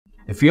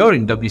If you're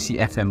in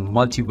WCFM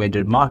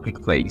Multivendor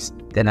Marketplace,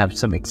 then I have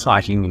some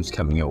exciting news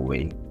coming your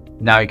way.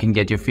 Now you can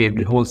get your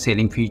favorite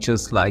wholesaling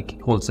features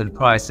like wholesale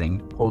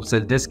pricing,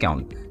 wholesale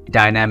discount,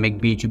 dynamic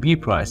B2B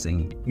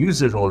pricing,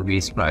 user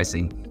role-based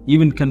pricing,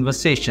 even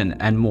conversation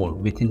and more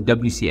within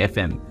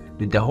WCFM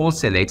with the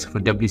WholesaleX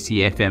for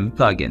WCFM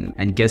plugin.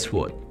 And guess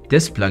what?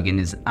 This plugin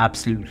is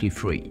absolutely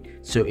free.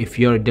 So if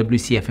you're a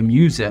WCFM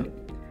user,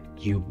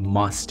 you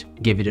must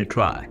give it a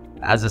try.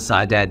 As a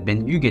site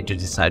admin, you get to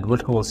decide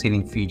what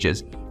wholesaling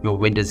features your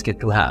vendors get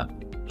to have.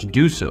 To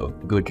do so,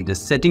 go to the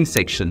settings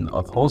section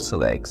of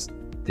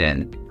WholesaleX,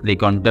 then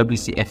click on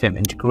WCFM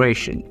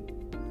integration.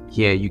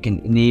 Here you can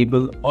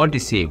enable or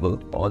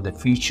disable all the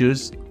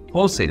features,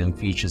 wholesaling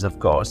features of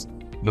course,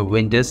 your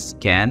vendors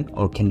can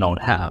or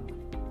cannot have.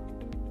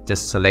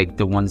 Just select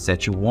the ones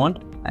that you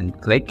want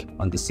and click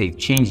on the Save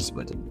Changes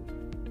button.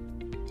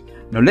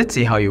 Now let's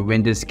see how your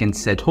vendors can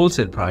set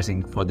wholesale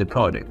pricing for their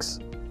products.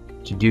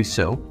 To do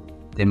so,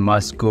 they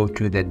must go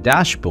to the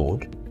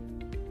dashboard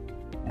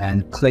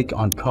and click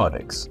on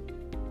Products.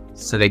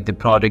 Select the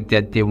product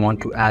that they want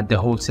to add the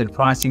wholesale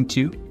pricing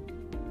to.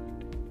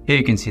 Here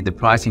you can see the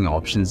pricing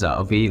options are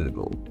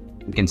available.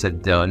 You can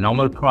set the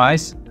normal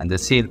price and the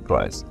sale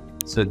price.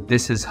 So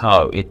this is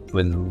how it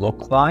will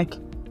look like.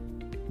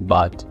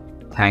 But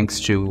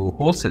thanks to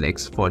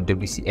WholesaleX for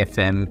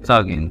WCFM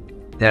plugin,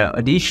 there are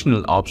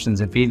additional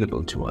options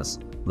available to us.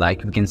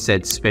 Like we can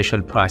set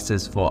special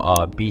prices for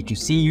our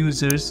B2C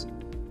users,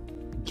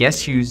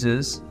 guest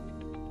users.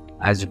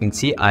 As you can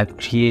see, I've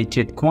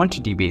created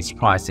quantity-based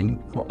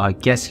pricing for our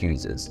guest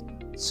users.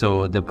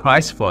 So the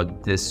price for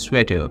this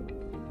sweater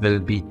will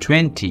be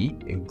 20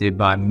 if they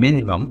buy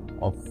minimum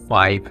of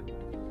 5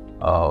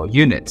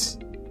 units,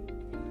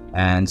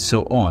 and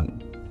so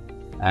on.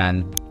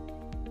 And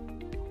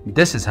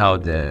this is how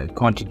the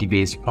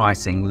quantity-based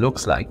pricing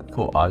looks like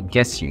for our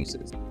guest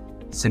users.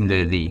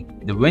 Similarly,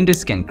 the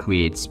vendors can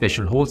create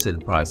special wholesale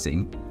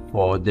pricing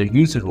for the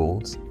user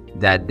roles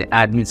that the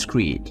admins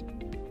create.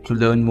 To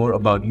learn more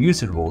about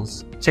user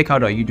roles, check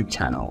out our YouTube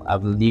channel. I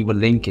will leave a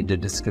link in the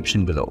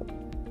description below.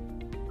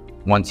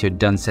 Once you're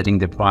done setting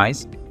the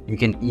price, you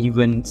can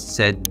even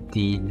set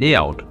the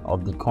layout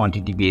of the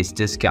quantity-based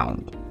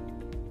discount.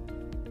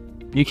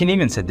 You can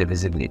even set the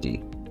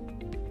visibility.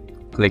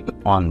 Click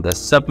on the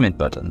Submit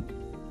button.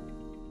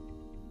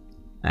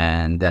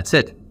 And that's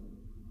it.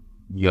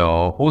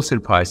 Your wholesale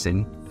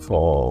pricing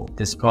for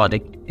this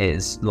product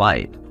is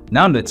live.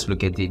 Now let's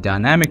look at the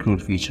dynamic rule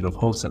feature of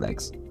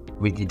WholesaleX.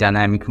 With the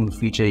dynamic rule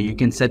feature, you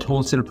can set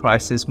wholesale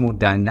prices more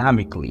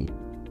dynamically.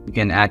 You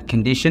can add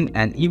condition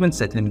and even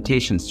set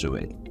limitations to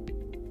it.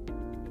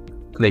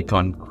 Click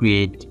on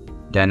Create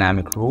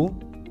Dynamic Rule.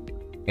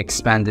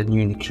 Expand the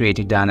newly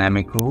created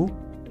dynamic rule.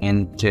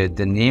 Enter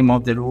the name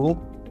of the rule.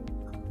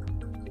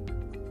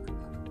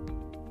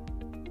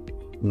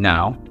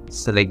 Now,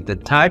 select the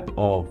type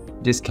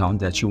of discount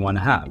that you want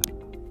to have.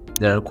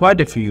 There are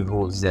quite a few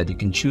rules that you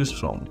can choose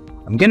from.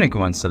 I'm going to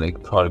go and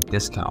select Product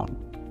Discount.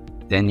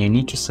 Then you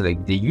need to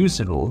select the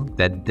user role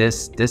that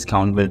this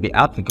discount will be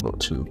applicable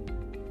to.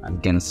 I'm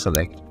going to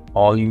select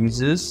all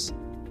users,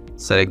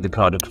 select the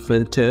product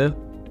filter,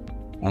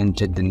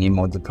 enter the name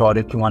of the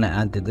product you want to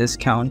add the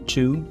discount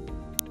to.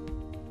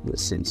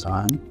 This is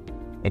on.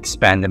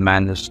 Expand the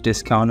manage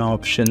discount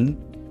option,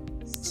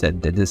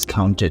 set the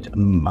discounted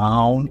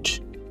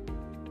amount.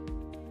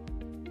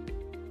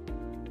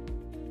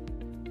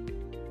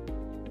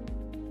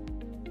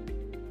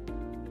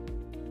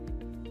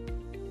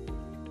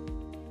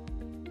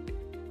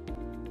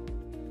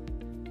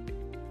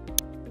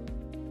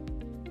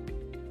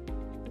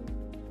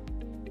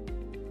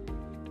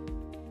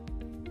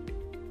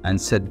 And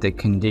set the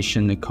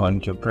condition according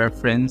to your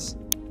preference,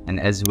 and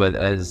as well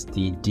as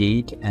the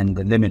date and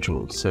the limit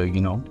rule. So you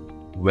know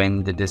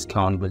when the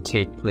discount will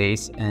take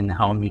place and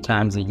how many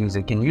times a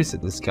user can use the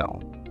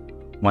discount.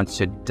 Once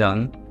you're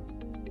done,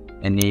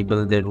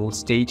 enable the rule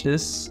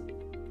status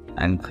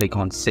and click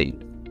on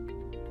Save.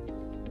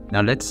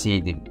 Now let's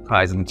see the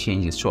pricing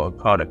changes to our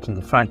product in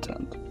the front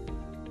end.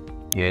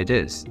 Here it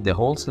is, the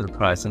wholesale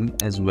pricing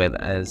as well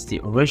as the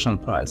original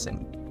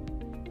pricing.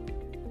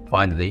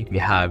 Finally, we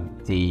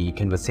have the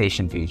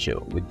conversation feature.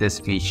 With this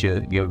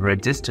feature, your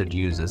registered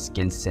users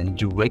can send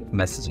direct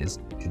messages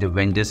to the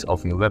vendors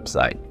of your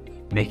website,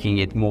 making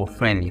it more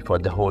friendly for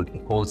the whole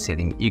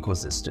wholesaling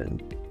ecosystem.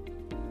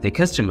 The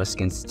customers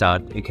can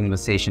start a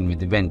conversation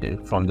with the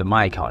vendor from the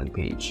My Account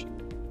page.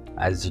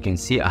 As you can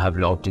see, I have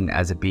logged in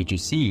as a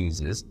B2C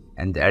user,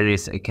 and there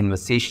is a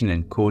conversation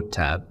and code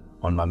tab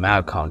on my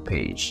Account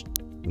page.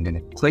 I'm going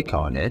to click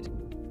on it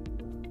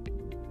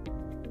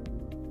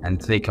and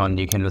click on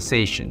New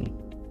Conversation.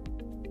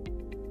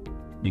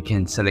 You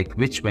can select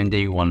which vendor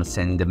you want to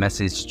send the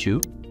message to.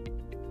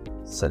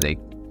 Select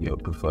your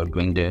preferred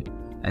vendor,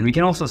 and we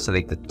can also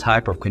select the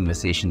type of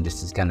conversation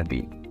this is going to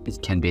be.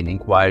 It can be an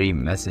inquiry,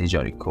 message,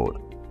 or a code.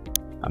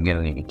 I'm going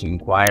to link it to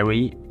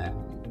inquiry and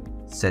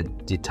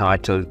set the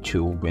title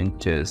to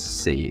Winter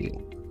Sale.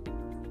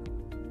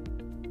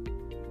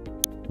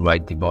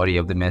 Write the body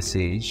of the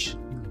message.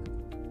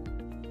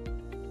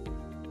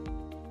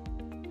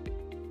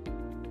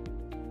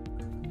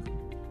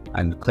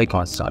 and click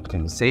on Start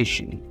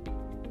Conversation.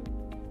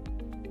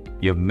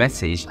 Your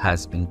message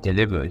has been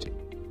delivered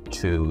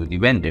to the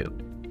vendor.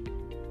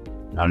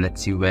 Now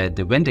let's see where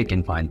the vendor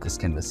can find this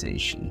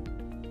conversation.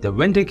 The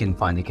vendor can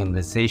find the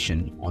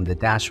conversation on the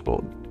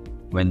dashboard.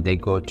 When they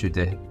go to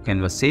the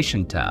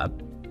Conversation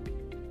tab,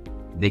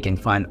 they can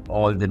find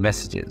all the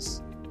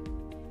messages.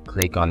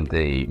 Click on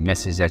the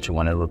message that you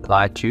want to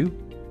reply to.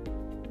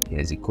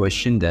 Here's a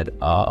question that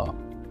our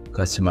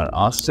customer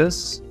asked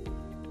us.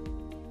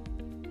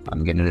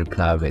 I'm going to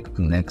reply with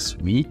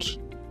next week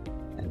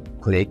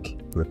and click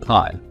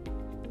reply.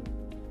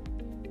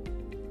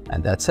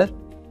 And that's it.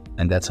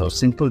 And that's how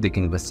simple the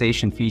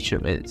conversation feature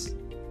is.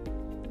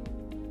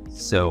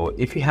 So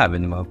if you have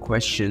any more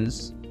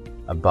questions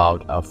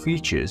about our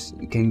features,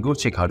 you can go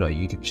check out our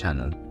YouTube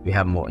channel. We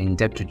have more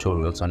in-depth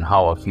tutorials on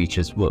how our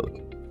features work.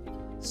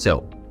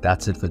 So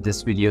that's it for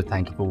this video.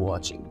 Thank you for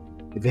watching.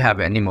 If you have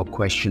any more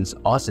questions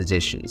or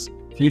suggestions,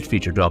 feel free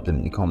to drop them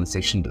in the comment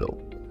section below.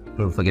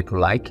 Don't forget to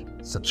like,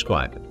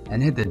 subscribe,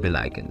 and hit that bell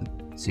icon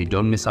so you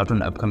don't miss out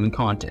on upcoming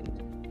content.